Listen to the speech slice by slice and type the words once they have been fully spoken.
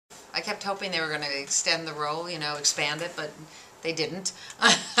I kept hoping they were going to extend the role, you know, expand it, but they didn't.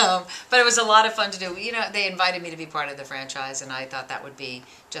 But it was a lot of fun to do. You know, they invited me to be part of the franchise, and I thought that would be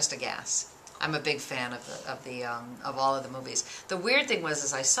just a gas. I'm a big fan of all of the movies. The weird thing was,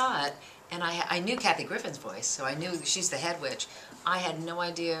 as I saw it, and I knew Kathy Griffin's voice, so I knew she's the head witch. I had no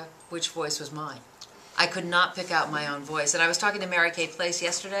idea which voice was mine. I could not pick out my own voice. And I was talking to Mary Kay Place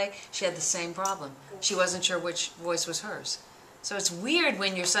yesterday. She had the same problem. She wasn't sure which voice was hers. So it's weird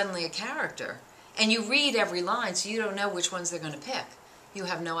when you're suddenly a character and you read every line, so you don't know which ones they're going to pick. You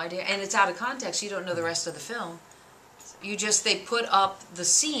have no idea. And it's out of context. You don't know the rest of the film. They put up the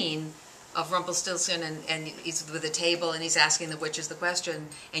scene of Rumpelstiltskin and he's with a table and he's asking the witches the question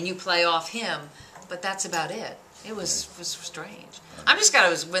and you play off him, but that's about it. It was strange.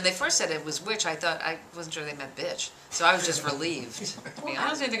 When they first said it was witch, I wasn't sure they meant bitch. So I was just relieved. I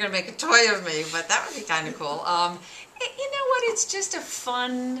don't think they're going to make a toy of me, but that would be kind of cool. You know what? It's just a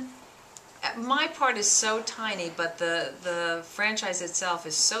fun... My part is so tiny, but the franchise itself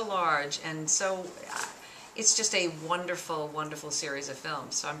is so large and so... It's just a wonderful, wonderful series of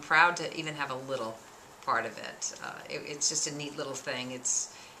films. So I'm proud to even have a little part of it. It's just a neat little thing.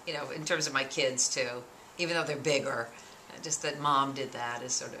 It's, you know, in terms of my kids too, even though they're bigger, just that Mom did that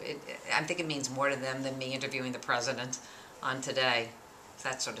is sort of, I think it means more to them than me interviewing the president on Today.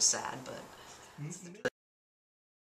 That's sort of sad, but...